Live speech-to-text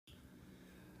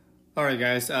All right,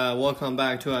 guys, welcome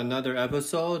back to another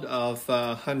episode of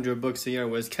 100 Books a Year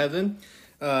with Kevin.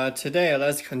 Today,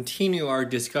 let's continue our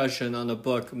discussion on the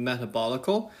book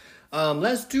Metabolical.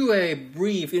 Let's do a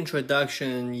brief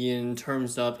introduction in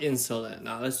terms of insulin.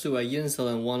 Let's do a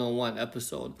insulin 101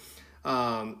 episode.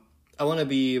 I want to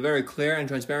be very clear and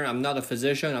transparent. I'm not a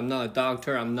physician, I'm not a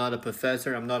doctor, I'm not a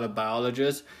professor, I'm not a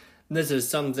biologist. This is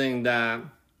something that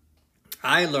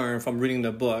I learned from reading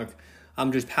the book.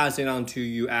 I'm just passing it on to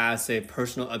you as a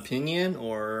personal opinion,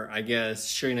 or I guess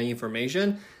sharing the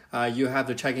information. You have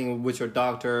to check in with your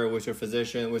doctor, with your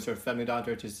physician, with your family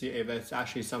doctor to see if it's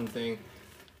actually something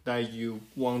that you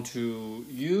want to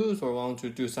use or want to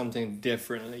do something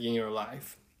different in your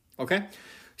life. Okay?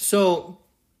 So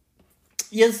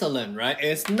insulin, right?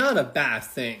 It's not a bad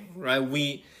thing, right?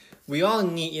 We all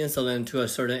need insulin to a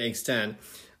certain extent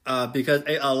because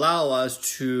it allows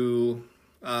us to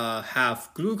have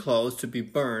glucose to be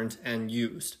burned and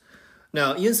used.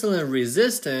 Now, insulin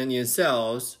resistance in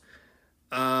cells,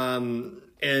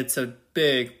 it's a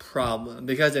big problem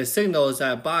because it signals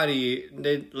that body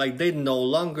they no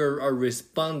longer are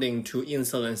responding to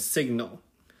insulin signal.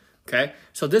 Okay,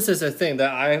 so this is a thing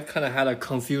that I kind of had a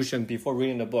confusion before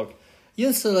reading the book.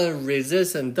 Insulin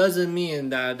resistance doesn't mean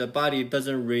that the body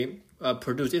doesn't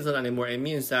produce insulin anymore. It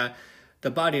means that the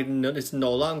body is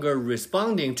no longer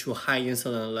responding to high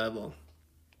insulin level.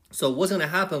 So what's going to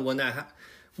happen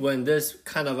when this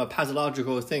kind of a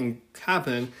pathological thing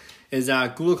happen is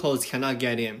that glucose cannot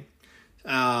get in.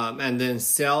 And then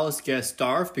cells get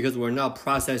starved because we're not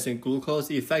processing glucose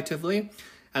effectively.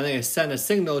 And then it sends a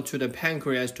signal to the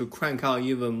pancreas to crank out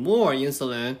even more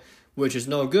insulin, which is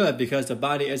no good because the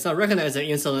body is not recognizing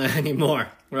insulin anymore,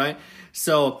 right?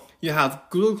 So you have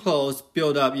glucose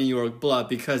build up in your blood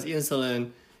because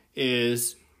insulin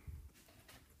is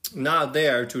not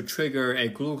there to trigger a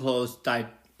glucose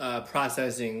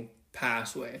processing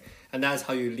pathway. And that's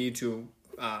how you lead to,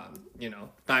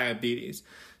 diabetes.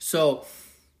 So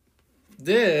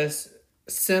this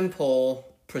simple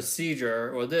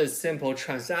procedure or this simple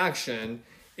transaction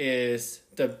is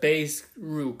the base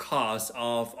root cause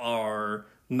of our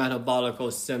metabolic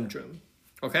syndrome.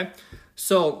 Okay,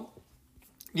 so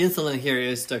insulin here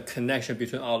is the connection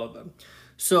between all of them.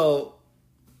 So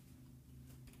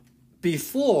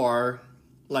before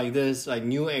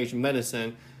new age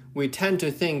medicine, we tend to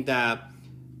think that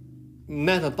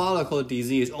metabolic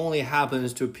disease only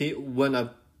happens to when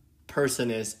a person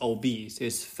is obese,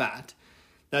 is fat.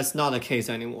 That's not the case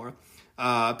anymore.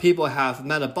 People have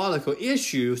metabolic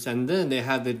issues and then they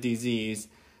have the disease.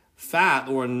 Fat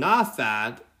or not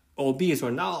fat, obese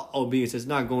or not obese is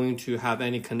not going to have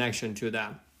any connection to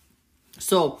that.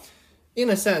 So in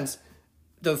a sense,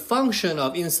 the function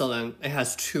of insulin, it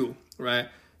has two, right?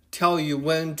 Tell you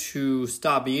when to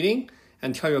stop eating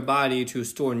and tell your body to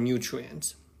store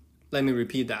nutrients. Let me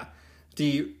repeat that.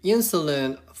 The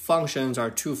insulin functions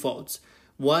are twofold.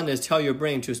 One is tell your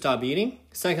brain to stop eating.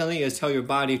 Secondly is tell your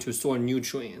body to store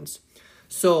nutrients.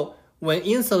 So when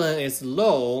insulin is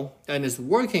low and is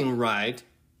working right,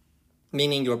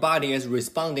 meaning your body is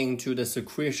responding to the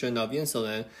secretion of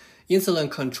insulin,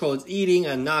 insulin controls eating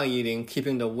and not eating,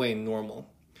 keeping the weight normal.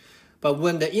 But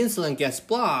when the insulin gets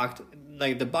blocked,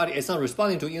 like the body is not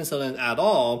responding to insulin at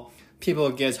all, people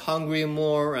get hungry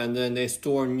more and then they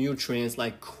store nutrients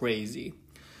like crazy.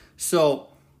 So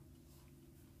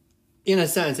in a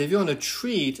sense, if you want to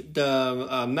treat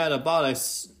the metabolic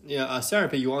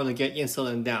therapy, you want to get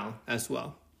insulin down as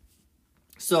well.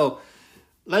 So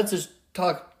let's just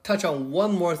touch on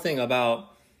one more thing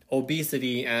about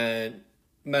obesity and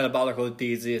metabolic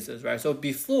diseases, right? So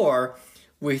before,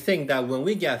 we think that when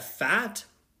we get fat,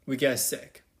 we get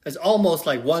sick. It's almost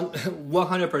like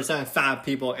 100% fat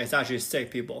people is actually sick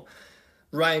people.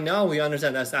 Right now, we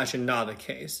understand that's actually not the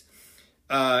case.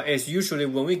 It's usually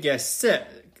when we get sick,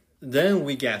 then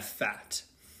we get fat.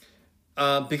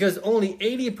 Because only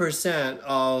 80%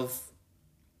 of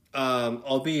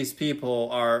obese people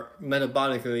are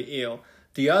metabolically ill.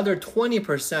 The other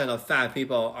 20% of fat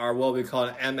people are what we call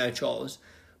MHOs,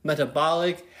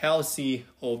 metabolic healthy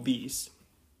obese.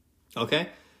 Okay?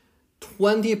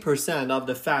 20% of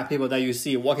the fat people that you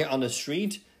see walking on the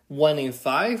street, 1 in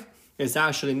 5, is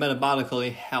actually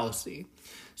metabolically healthy.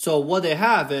 So what they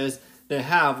have is they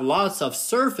have lots of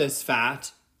surface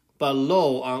fat, but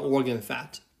low on organ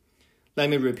fat. Let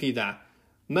me repeat that.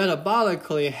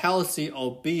 Metabolically healthy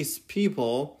obese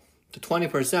people, the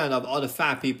 20% of all the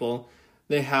fat people,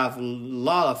 they have a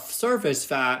lot of surface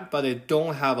fat, but they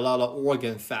don't have a lot of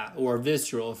organ fat or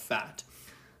visceral fat.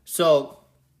 So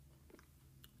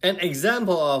an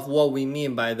example of what we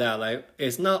mean by that, like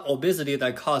it's not obesity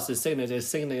that causes sickness, it's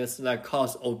sickness that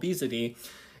causes obesity,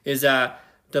 is that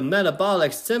the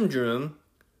metabolic syndrome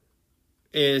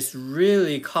is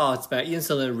really caused by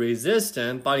insulin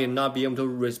resistance, body not being able to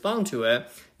respond to it,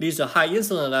 leads to high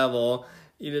insulin level,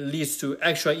 it leads to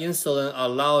extra insulin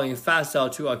allowing fat cell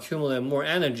to accumulate more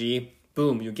energy,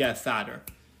 boom, you get fatter,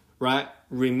 right?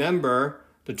 Remember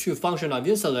the two functions of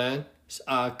insulin,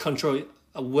 control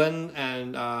when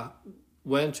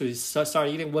to start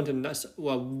eating,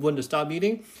 when to stop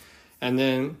eating, and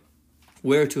then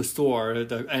where to store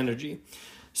the energy.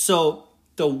 So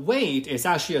the weight is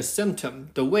actually a symptom.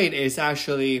 The weight is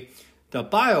actually the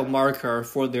biomarker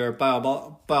for their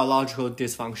biological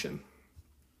dysfunction.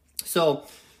 So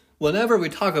whenever we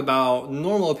talk about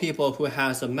normal people who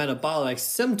has a metabolic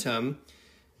symptom,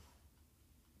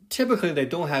 typically they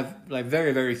don't have like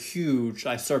very, very huge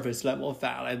like surface level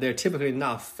fat. Like they're typically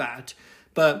not fat,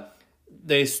 but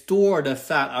they store the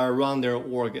fat around their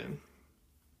organ.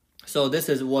 So this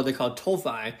is what they call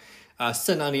tophi,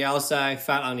 thin on the outside,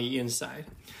 fat on the inside.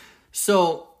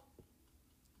 So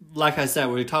like I said,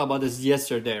 we talked about this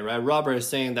yesterday, right? Robert is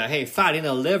saying that, hey, fat in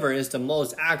the liver is the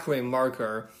most accurate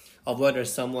marker of whether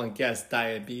someone gets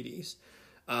diabetes.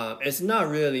 It's not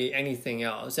really anything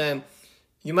else. And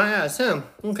you might ask him,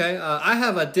 okay, I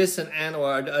have a distant aunt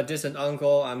or a distant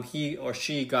uncle. He or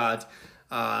she got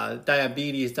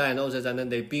diabetes diagnosis, and then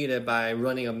they beat it by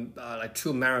running like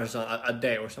 2 marathons a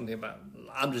day or something. But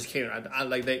I'm just kidding.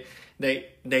 Like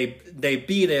they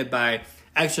beat it by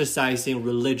exercising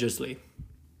religiously.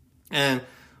 And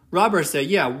Robert said,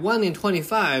 yeah, 1 in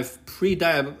 25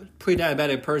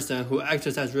 pre-diabetic person who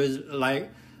exercise like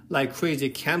crazy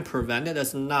can prevent it.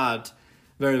 That's not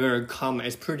very, very common.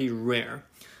 It's pretty rare.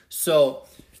 So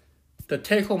the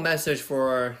take-home message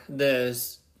for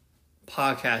this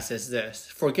podcast is this: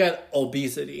 forget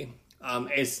obesity.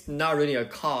 It's not really a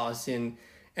cause in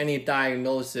any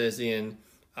diagnosis in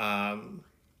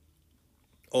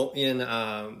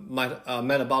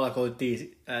metabolic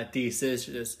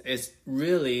diseases. It's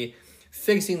really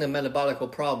fixing the metabolic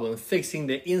problem, fixing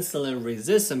the insulin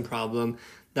resistant problem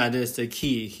that is the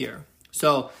key here.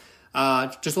 So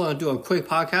just want to do a quick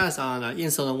podcast on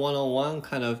insulin 101,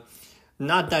 kind of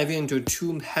not diving into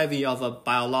too heavy of a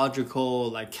biological,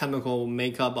 like chemical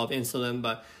makeup of insulin,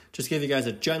 but just give you guys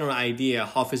a general idea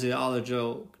how on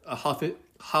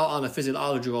a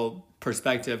physiological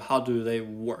perspective, how do they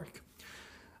work.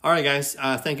 All right, guys,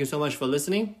 thank you so much for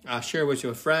listening. Share with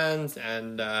your friends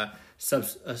and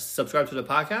subscribe to the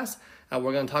podcast.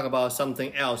 We're going to talk about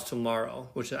something else tomorrow,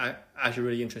 which is actually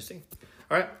really interesting.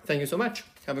 All right, thank you so much.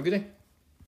 Have a good day.